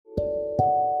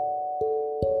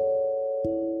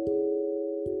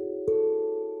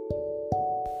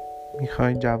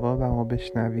میخوای جوابمو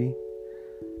بشنوی؟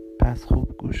 پس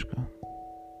خوب گوش کن.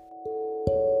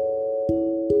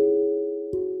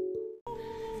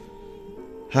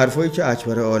 حرفایی که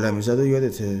اکبر عالمی زد و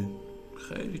یادته؟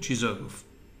 خیلی چیزا گفت.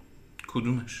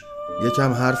 کدومش؟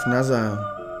 یکم حرف نزن،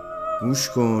 گوش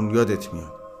کن، یادت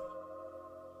میاد.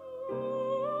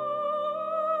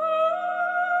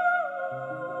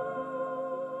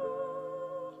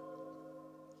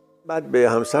 بعد به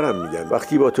همسرم میگم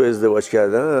وقتی با تو ازدواج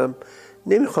کردم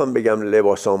نمیخوام بگم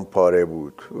لباسام پاره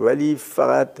بود، ولی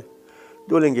فقط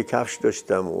 2 لنگ کفش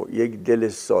داشتم و یک دل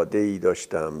ساده ای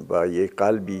داشتم و یک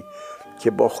قلبی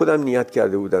که با خودم نیت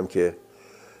کرده بودم که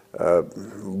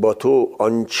با تو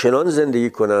آنچنان زندگی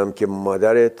کنم که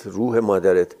روح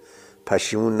مادرت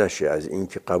پشیمون نشه از این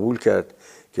که قبول کرد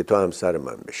که تو همسر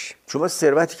من بشی. چون من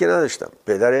ثروتی که نداشتم،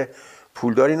 پدر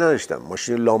پولداری نداشتم،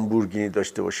 ماشین لامبورگینی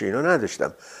داشته باشه اینا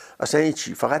نداشتم، اصلا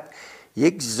هیچی. فقط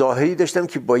یک ظاهری داشتم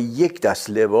که با یک دست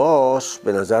لباس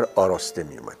به نظر آراسته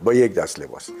می اومد. با یک دست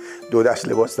لباس، 2 دست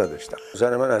لباس نداشتم.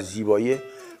 زن من از زیبایی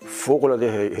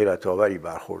فوق‌العاده حیرت آوری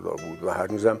برخوردار بود و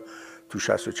هنوزم تو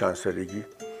 60 و چند سالگی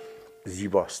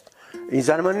زیباست. این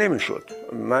زن من نمیشد.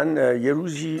 من یه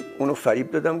روزی اونو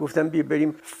فریب دادم، گفتم بیا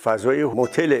بریم فضای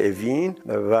هتل اوین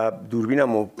و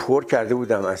دوربینم رو پر کرده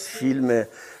بودم از فیلم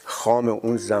خام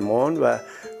اون زمان و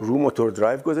رو موتور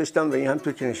درایو گذاشتم و این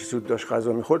همطور که نشسته بود داشت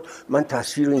غذا میخورد، من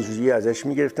تصویر رو اینجوری ازش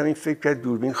میگرفتم. این فکر کرد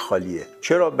دوربین خالیه.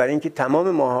 چرا؟ برای اینکه تمام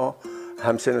ماها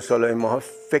همسن و سالای ماها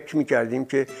فکر میکردیم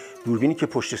که دوربینی که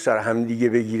پشت سر هم دیگه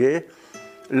بگیره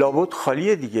لابد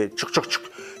خالیه دیگه، چک چک چک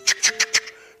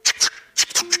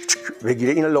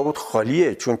بگیره، اینا لابد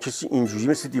خالیه، چون کسی اینجوری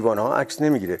مثل دیوانه ها عکس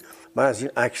نمیگیره. من از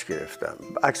این عکس گرفتم.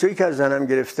 عکسایی که از زنم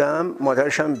گرفتم،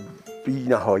 مادرشم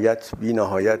بی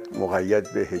نهایت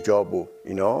مقید به حجاب و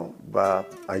اینا، و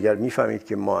اگر میفهمید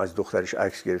که ما از دخترش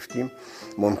عکس گرفتیم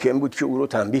ممکن بود که او رو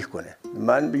تنبیه کنه.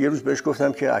 من یه روز بهش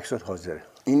گفتم که عکسات حاضره.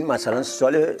 این مثلا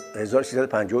سال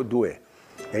 1352،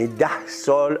 یعنی 10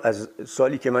 سال از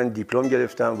سالی که من دیپلم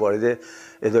گرفتم، وارد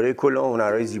اداره کل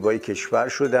هنرهای زیبایی کشور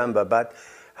شدم و بعد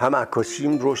هم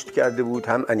عکاسیم رشد کرده بود،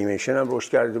 هم انیمیشنم رشد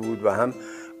کرده بود و هم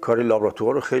کار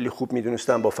لابراتوار رو خیلی خوب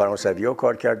میدونستم، با فرانسوی‌ها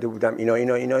کار کرده بودم.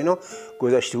 اینا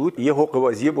گذشته بود. یه حقه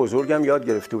بازی بزرگم یاد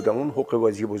گرفته بودم. اون حقه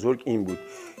بازی بزرگ این بود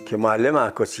که معلم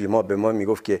عکاسی ما به ما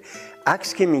میگفت که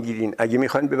عکس که میگیرین اگه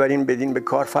میخواین ببرین بدین به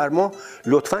کارفرما،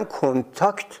 لطفاً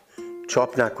کنتاکت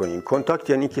چاپ نکنین. کنتاکت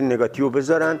یعنی که نگاتیو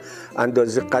بذارن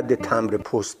اندازه قد تمبر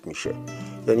پست میشه،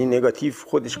 یعنی نگاتیو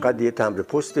خودش قد یه تمبر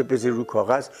پسته، بذاری رو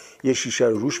کاغذ، یه شیشه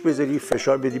رو روش بذاری،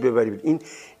 فشار بدی ببری. این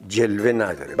جلوه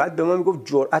نداره. بعد به ما میگفت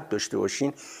جرأت داشته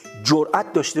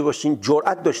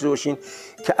باشین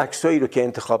که عکسایی رو که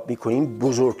انتخاب میکنین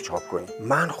بزرگ چاپ کنین.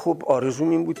 من خب آرزوم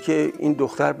این بود که این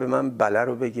دختر به من بله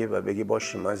رو بگه و بگه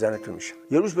باشه من زنتون میشم.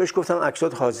 یه روز بهش گفتم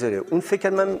عکسات حاضره. اون فکر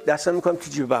کرد من دستم میکنم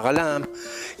تو جیب بغلم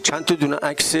چند تا دونه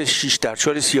عکس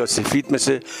 6x4 سیاه‌سفید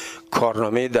مثل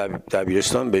کارنامه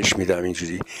دبیرستان بهش میدم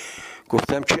اینجوری.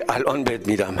 گفتم که الان بهت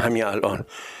میدم، همین الان.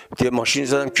 یه ماشین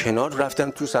زدم کنار، رفتم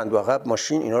تو صندوق عقب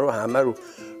ماشین، اینا رو همه رو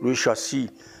روی شاسی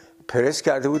پرس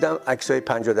کرده بودم، عکسای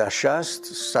 50x60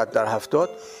 100x70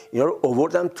 اینا رو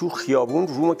آوردم تو خیابون،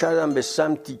 رومو کردم به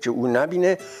سمتی که اون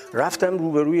نبینه، رفتم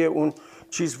روبروی اون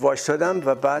چیز وایسادم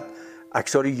و بعد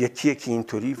عکس‌ها رو یکی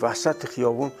اینطوری وسط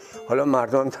خیابون، حالا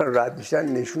مردم دارن رد میشن،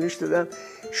 نشونش دادم،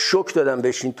 شوک دادم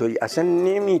بهش اینطوری. اصلا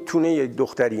نمیتونه یک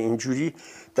دختری اینجوری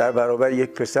در برابر یک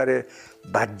پسر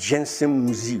بدجنس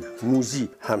موزی.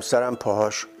 همسرم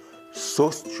پاهاش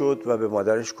سست شد و به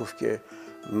مادرش گفت که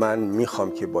من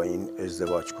میخوام که با این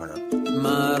ازدواج کنم.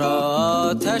 مرا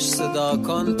آتش صدا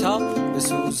کن تا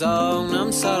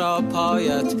بسوزانم سرا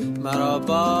پایت، مرا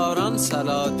باران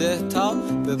سلاده تا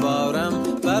ببارم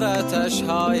بر آتش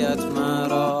هایت.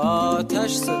 مرا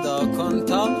آتش صدا کن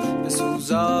تا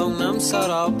بسوزانم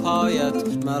سرا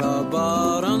پایت، مرا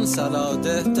باران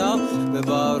سلاده تا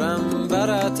ببارم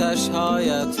بر آتش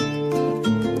هایت.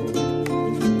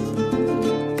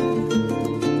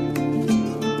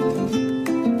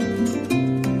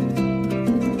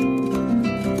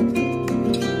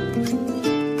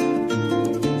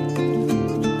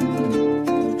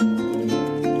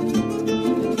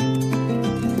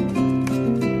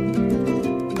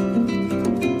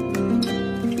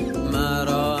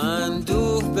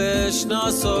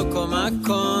 بشناس و کمک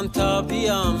کن تا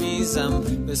بیامیزم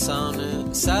بسانه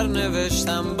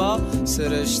سرنوشتم با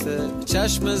سرشته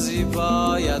چشم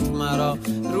زیبایت. مرا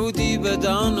رودی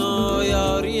بدان و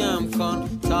یاریم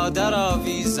کن تا در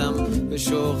آویزم به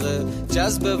شوق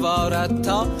جذب وارد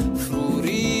تا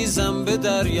فروریزم به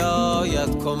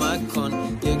دریایت. کمک کن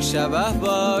یک شبه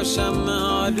باشم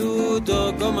آلود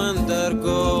و گم اندر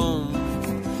گم،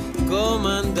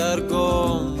 من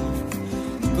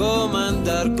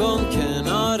در گم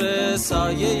کنار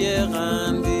سایه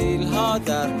قندیل ها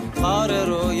در غار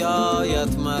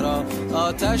رویایت مرا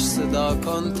آتش صدا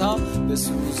کن تا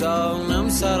بسوزانم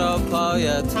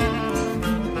سراپایت.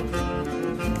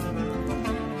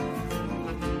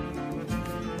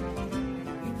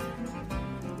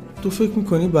 تو فکر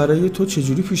میکنی برای تو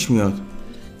چجوری پیش میاد؟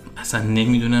 اصلا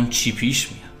نمیدونم چی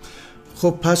پیش میاد.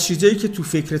 خب پس چیزایی که تو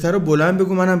فکرت رو بلند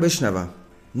بگو منم بشنوم.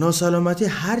 ناسلامتی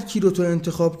هر کی رو تو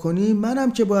انتخاب کنی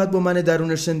منم که باید با من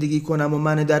درونش زندگی کنم و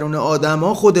من درون آدم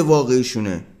ها خود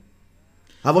واقعیشونه.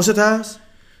 حواست هست؟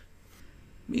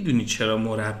 میدونی چرا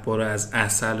مربا رو از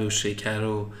عسل و شکر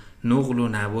و نقل و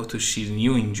نبات و شیرینی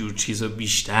و اینجور چیزا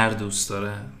بیشتر دوست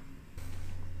دارم؟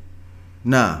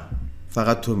 نه،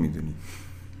 فقط تو میدونی.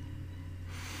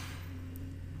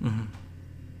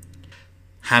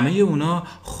 همه اونا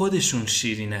خودشون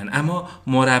شیرینن، اما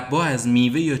مربا از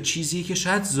میوه یا چیزی که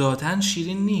شاید ذاتاً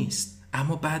شیرین نیست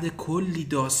اما بعد کلی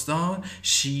داستان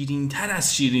شیرین تر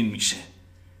از شیرین میشه.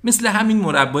 مثل همین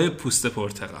مربای پوست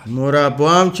پرتقال.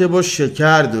 مربا هم که با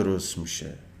شکر درست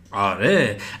میشه.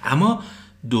 آره، اما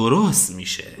درست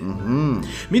میشه.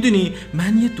 میدونی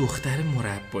من یه دختر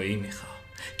مربایی میخوام،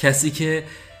 کسی که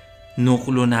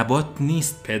نقل و نبات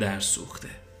نیست پدر سوخته،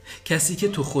 کسی که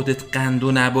تو خودت قند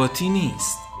و نباتی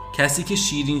نیست، کسی که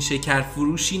شیرین شکر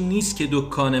فروشی نیست که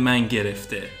دکان من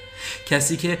گرفته،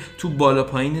 کسی که تو بالا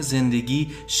پایین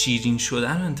زندگی شیرین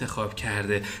شدن انتخاب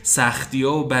کرده،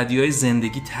 سختی‌ها و بدی‌های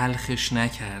زندگی تلخش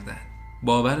نکردن،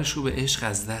 باورشو به عشق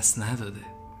از دست نداده.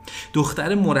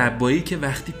 دختر مربایی که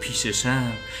وقتی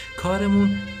پیششم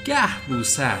کارمون گه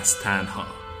بوسه است تنها،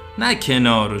 نه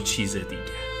کنار و چیز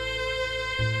دیگه.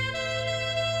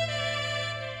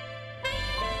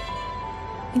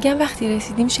 میگم وقتی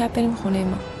رسیدیم شب بریم خونه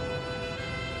ما.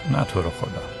 نه تو رو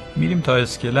خدا، میریم تا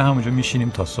اسکله همونجا میشینیم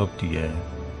تا صبح دیگه.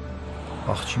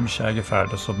 آخ چی میشه اگه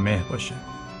فردا صبح مه باشه.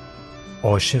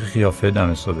 عاشق قیافه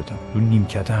دم صبحتم، رو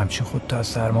نیمکت همچین خودتو از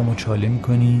سرما مچاله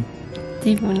میکنی؟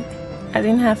 دیوونه، از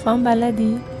این حرفا هم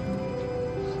بلدی؟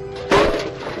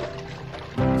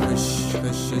 خش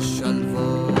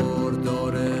شلوار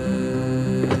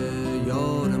داره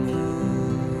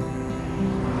یارمون،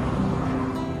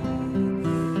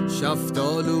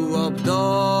 شفتالو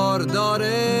آبدار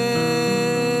داره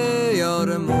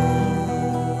یارمون،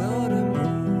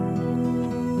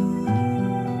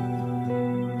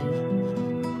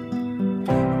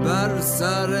 بر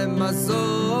سر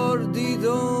مزار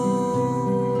دیدم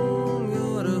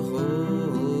یار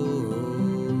خود،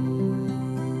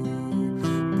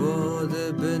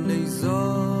 باده به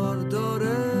نیزار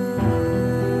داره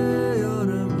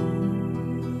یارمون،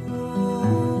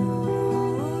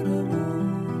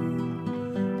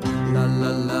 لا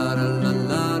لا لا لا لا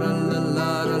لا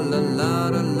لا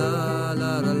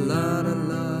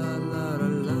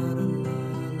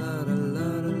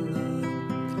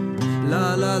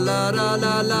la la la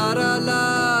la la la la la la la la la la. La la la la la la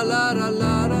la la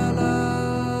la la.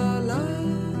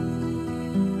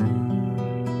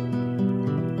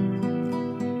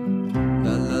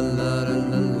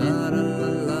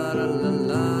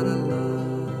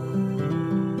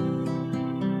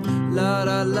 La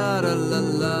la la la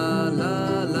la la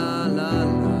la la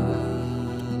la.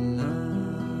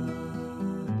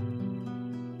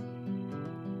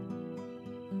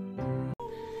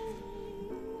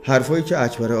 حرفایی که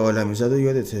اکبر عالمی زد و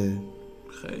یادته؟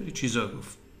 خیلی چیزا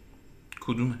گفت.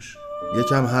 کدومش؟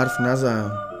 یکم حرف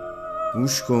نزن،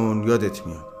 گوش کن یادت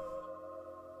میاد.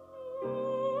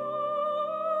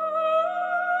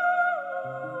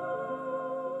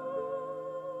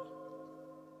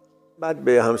 بعد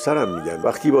به همسرم میگم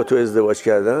وقتی با تو ازدواج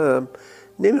کردم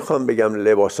نمیخوام بگم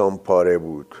لباسام پاره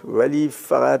بود، ولی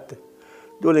فقط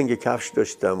دو لنگ کفش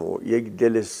داشتم و یک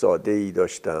دل ساده ای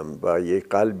داشتم و یک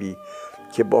قلبی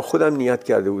که با خودم نیت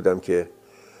کرده بودم که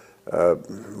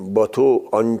با تو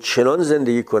آنچنان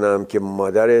زندگی کنم که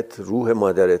مادرت، روح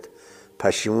مادرت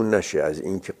پشیمون نشه از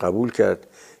این که قبول کرد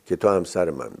که تو همسر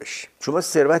من بشی. چون من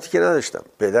ثروتی که نداشتم،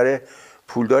 پدر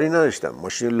پولداری نداشتم،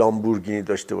 ماشین لامبورگینی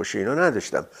داشته باشه اینا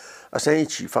نداشتم، اصلا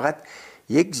هیچی، فقط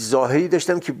یک ظاهری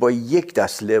داشتم که با یک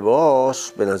دست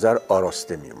لباس به نظر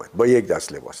آراسته می اومد. با یک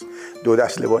دست لباس، دو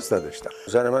دست لباس نداشتم.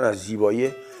 زن من از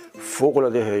زیبایی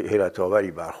فوق‌العاده حیرت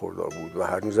آوری برخوردار بود و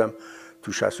هنوزم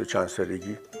تو 60 و چند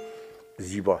سالگی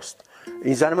زیباست.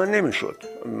 این زن من نمیشد.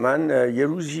 من یه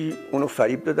روزی اونو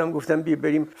فریب دادم، گفتم بیا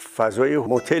بریم فضای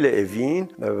هتل اوین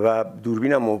و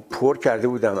دوربینمو پر کرده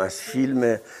بودم از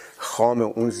فیلم خام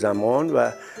اون زمان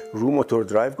و رو موتور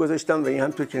درایو گذاشتم و این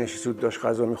همطور که نشسته داشت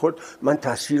غذا میخورد من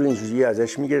تصویر رو اینجوری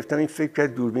ازش میگرفتم. این فکر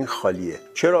کرد دوربین خالیه.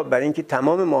 چرا؟ برای اینکه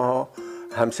تمام ماها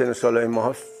همسن سالای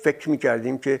ما فکر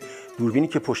میکردیم که دوربینی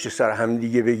که پشت سر هم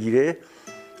دیگه بگیره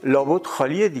لابد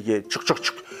خالیه دیگه، چک چک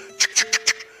چک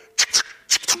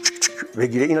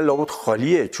بگیره، اینا لابد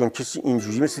خالیه، چون کسی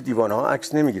اینجوری مثل دیوانه ها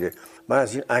عکس نمیگیره. من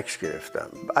از این عکس گرفتم.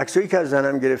 عکسایی که از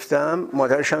زنم گرفتم،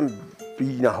 مادرش هم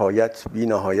بی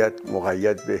نهایت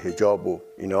مقید به حجاب و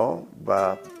اینا،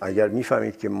 و اگر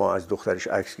میفهمید که ما از دخترش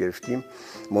عکس گرفتیم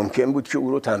ممکن بود که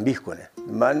او رو تنبیه کنه.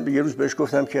 من یه روز بهش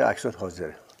گفتم که عکسات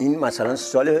حاضره. این مثلا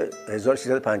سال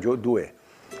 1352،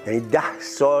 یعنی 10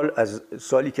 سال از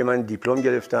سالی که من دیپلم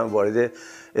گرفتم، وارد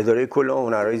اداره کل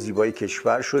هنرهای زیبای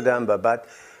کشور شدم و بعد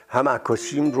هم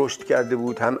عکاسیم رشد کرده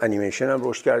بود، هم انیمیشنم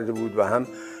رشد کرده بود و هم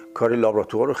کار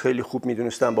لابراتوار رو خیلی خوب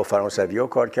میدونستم، با فرانسوی‌ها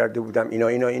کار کرده بودم،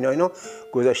 اینا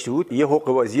گذشته بود. یه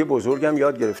حقه‌بازی بزرگم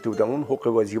یاد گرفته بودم. اون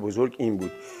حقه‌بازی بزرگ این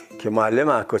بود که معلم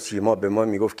عکاسی ما به ما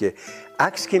میگفت که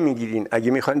عکس که میگیرین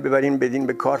اگه میخواین ببرین بدین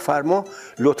به کارفرما،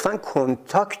 لطفاً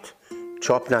کنتاکت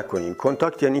چاپ نکنین.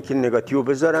 کنتاکت یعنی که نگاتیو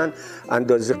بذارن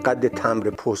اندازه قد تمبر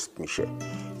پست میشه،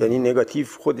 یعنی نگاتیو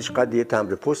خودش قد یه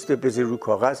تمبر پسته، بذاری رو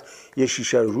کاغذ، یه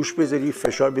شیشه رو روش بذاری،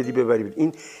 فشار بدی ببری.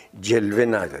 این جلوه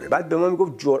نداره. بعد به ما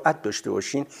میگفت جرأت داشته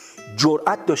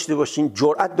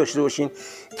باشین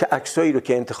که عکسایی رو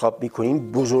که انتخاب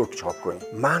میکنین بزرگ چاپ کنین.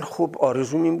 من خب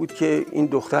آرزوم این بود که این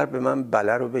دختر به من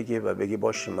بله رو بگه و بگه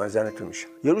باشه من زنتون میشم.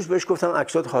 یه روز بهش گفتم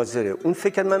عکسات حاضره. اون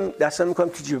فکر من دستم میکنم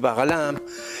تو جیب بغلم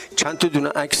چند تا دونه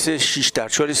عکس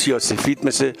 6x4 سیاه‌سفید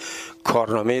مثل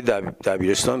کارنامه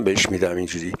دبیرستان بهش میدم.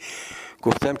 اینجوری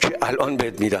گفتم که الان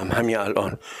بهت میدم، همین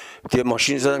الان. یه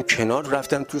ماشین زدم کنار،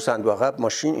 رفتم تو صندوق عقب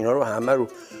ماشین، اینا رو همه رو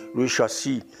روی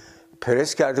شاسی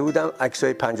پرس کرده بودم،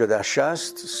 عکسای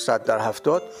 50x60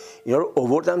 100x70، اینا رو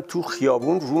آوردم تو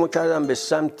خیابون، رومو کردم به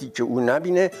سمتی که اون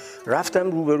نبینه،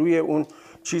 رفتم روبروی اون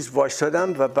چیز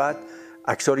وایسادم و بعد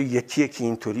عکس‌ها رو یکی یکی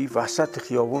اینطوری وسط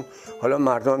خیابون، حالا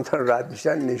مردم رد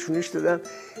میشن، نشونش دادم،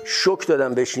 شوک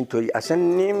دادم بهش اینطوری. اصلا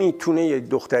نمیتونه یه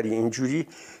دختری اینجوری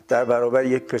در برابر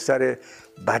یک پسر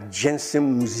بدجنس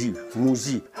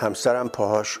موزی. همسرم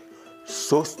پاهاش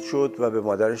سست شد و به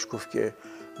مادرش گفت که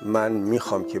من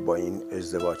میخوام که با این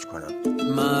ازدواج کنم.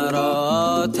 مرا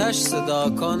آتش صدا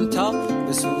کن تا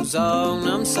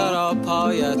بسوزانم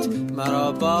سراپایت،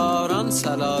 مرا باران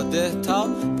سلاده تا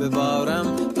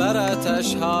ببارم بر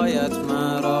آتش هایت.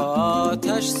 مرا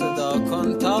آتش صدا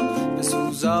کن تا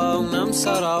بسوزانم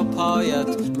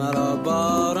سراپایت، مرا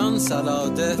باران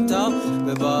سلاده تا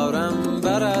ببارم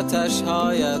بر آتش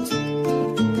هایت.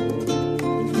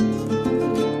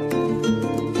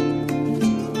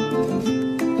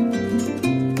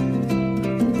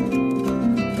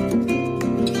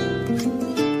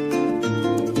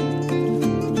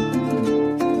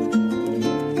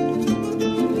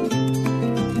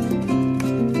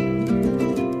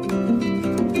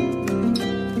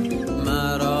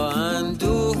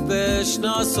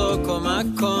 بشناس و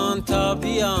کمک کن تا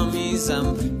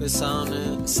بیامیزم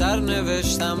بسانه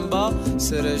سرنوشتم با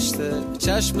سرشته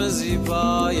چشم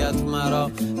زیبایت.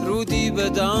 مرا رودی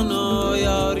بدان و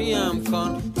یاریم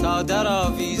کن تا در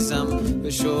آویزم به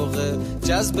شوق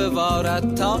جذب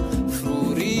وارد تا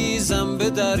فروریزم به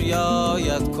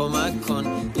دریایت. کمک کن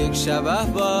یک شبه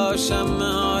باشم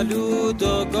آلود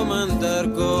و گم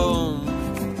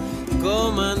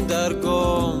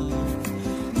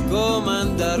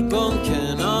در گم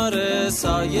کنار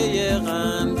سایه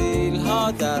قندیل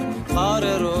ها در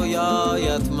غار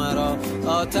رویایت. مرا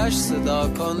آتش صدا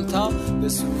کن تا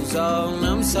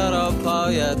بسوزانم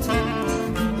سراپایت.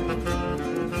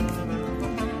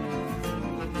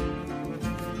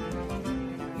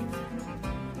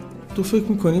 تو فکر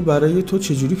میکنی برای تو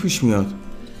چجوری پیش میاد؟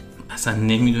 اصلا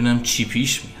نمیدونم چی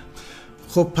پیش میاد.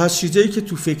 خب پس چیزایی که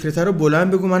تو فکرته رو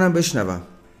بلند بگو منم بشنوم.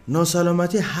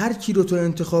 ناسلامتی هر کی رو تو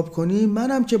انتخاب کنی،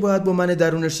 منم که باید با من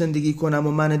درونش زندگی کنم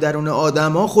و من درون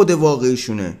آدم ها خود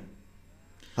واقعیشونه.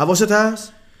 حواست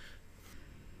هست؟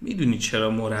 میدونی چرا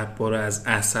مربا رو از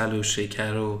عسل و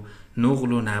شکر و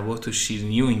نقل و نبات و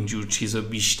شیرینی و اینجور چیزا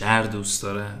بیشتر دوست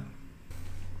دارم؟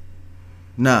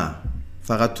 نه،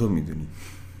 فقط تو میدونی.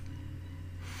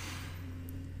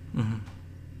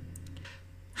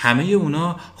 همه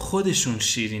اونا خودشون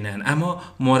شیرینن، اما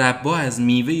مربا از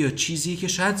میوه یا چیزی که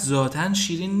شاید ذاتاً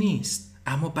شیرین نیست،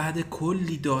 اما بعد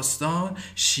کلی داستان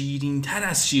شیرین‌تر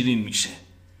از شیرین میشه.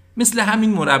 مثل همین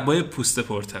مربای پوست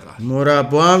پرتقال.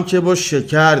 مربا هم که با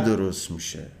شکر درست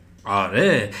میشه.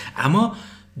 آره، اما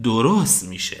درست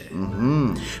میشه.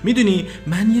 میدونی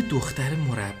من یه دختر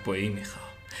مربایی میخوام،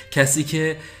 کسی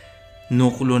که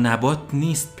نقل و نبات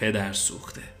نیست پدر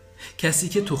سوخته، کسی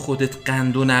که تو خودت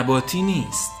قند و نباتی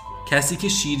نیست، کسی که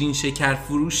شیرین شکر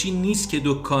فروشی نیست که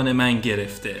دکان من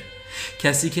گرفته،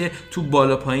 کسی که تو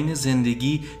بالا پایین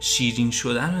زندگی شیرین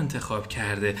شدن رو انتخاب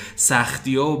کرده،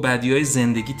 سختی‌ها و بدی‌های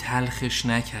زندگی تلخش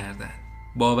نکردن،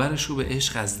 باورش رو به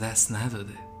عشق از دست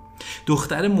نداده.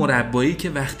 دختر مربایی که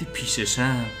وقتی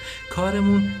پیششم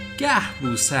کارمون گه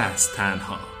بوسه است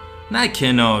تنها، نه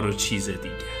کنار و چیز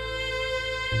دیگه.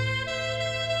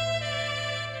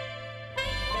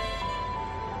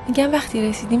 میگم وقتی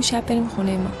رسیدیم شب بریم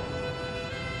خونه ما.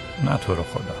 نه تو رو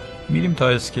خدا، میریم تا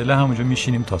اسکله، همونجا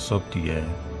میشینیم تا صبح دیگه.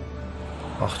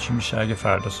 آخ چی میشه اگه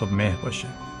فردا صبح مه باشه.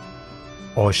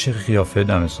 عاشق قیافه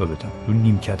دم صبحتم. رو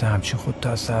نیمکت همچین خودتو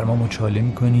از سرما مچاله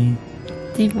میکنی؟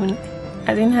 دیوونه،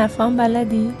 از این حرفا هم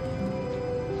بلدی؟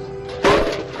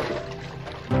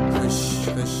 خش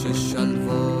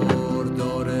شلوار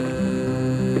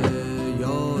داره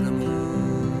یارمون،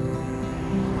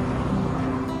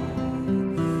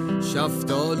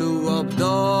 شفتالو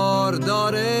آبدار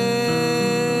داره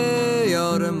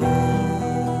یارمون،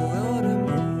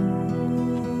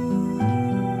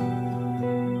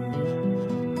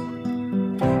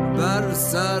 بر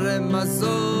سر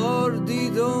مزار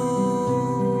دیدم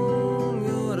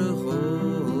یار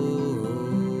خود،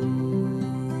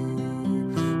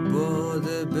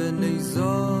 باده به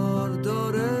نیزار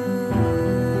داره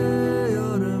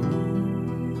یارمون،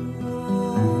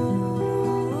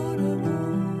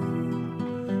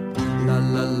 لا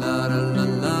لا لا لا لا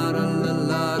لا لا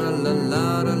لا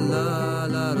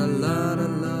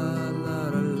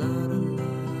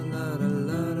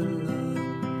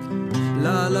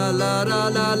la la la la la la la la la la la la. La la la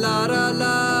la la la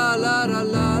la la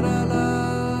la la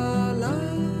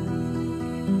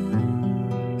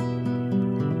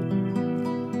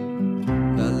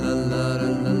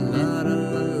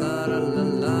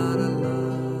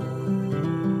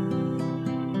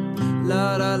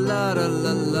la la la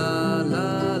la la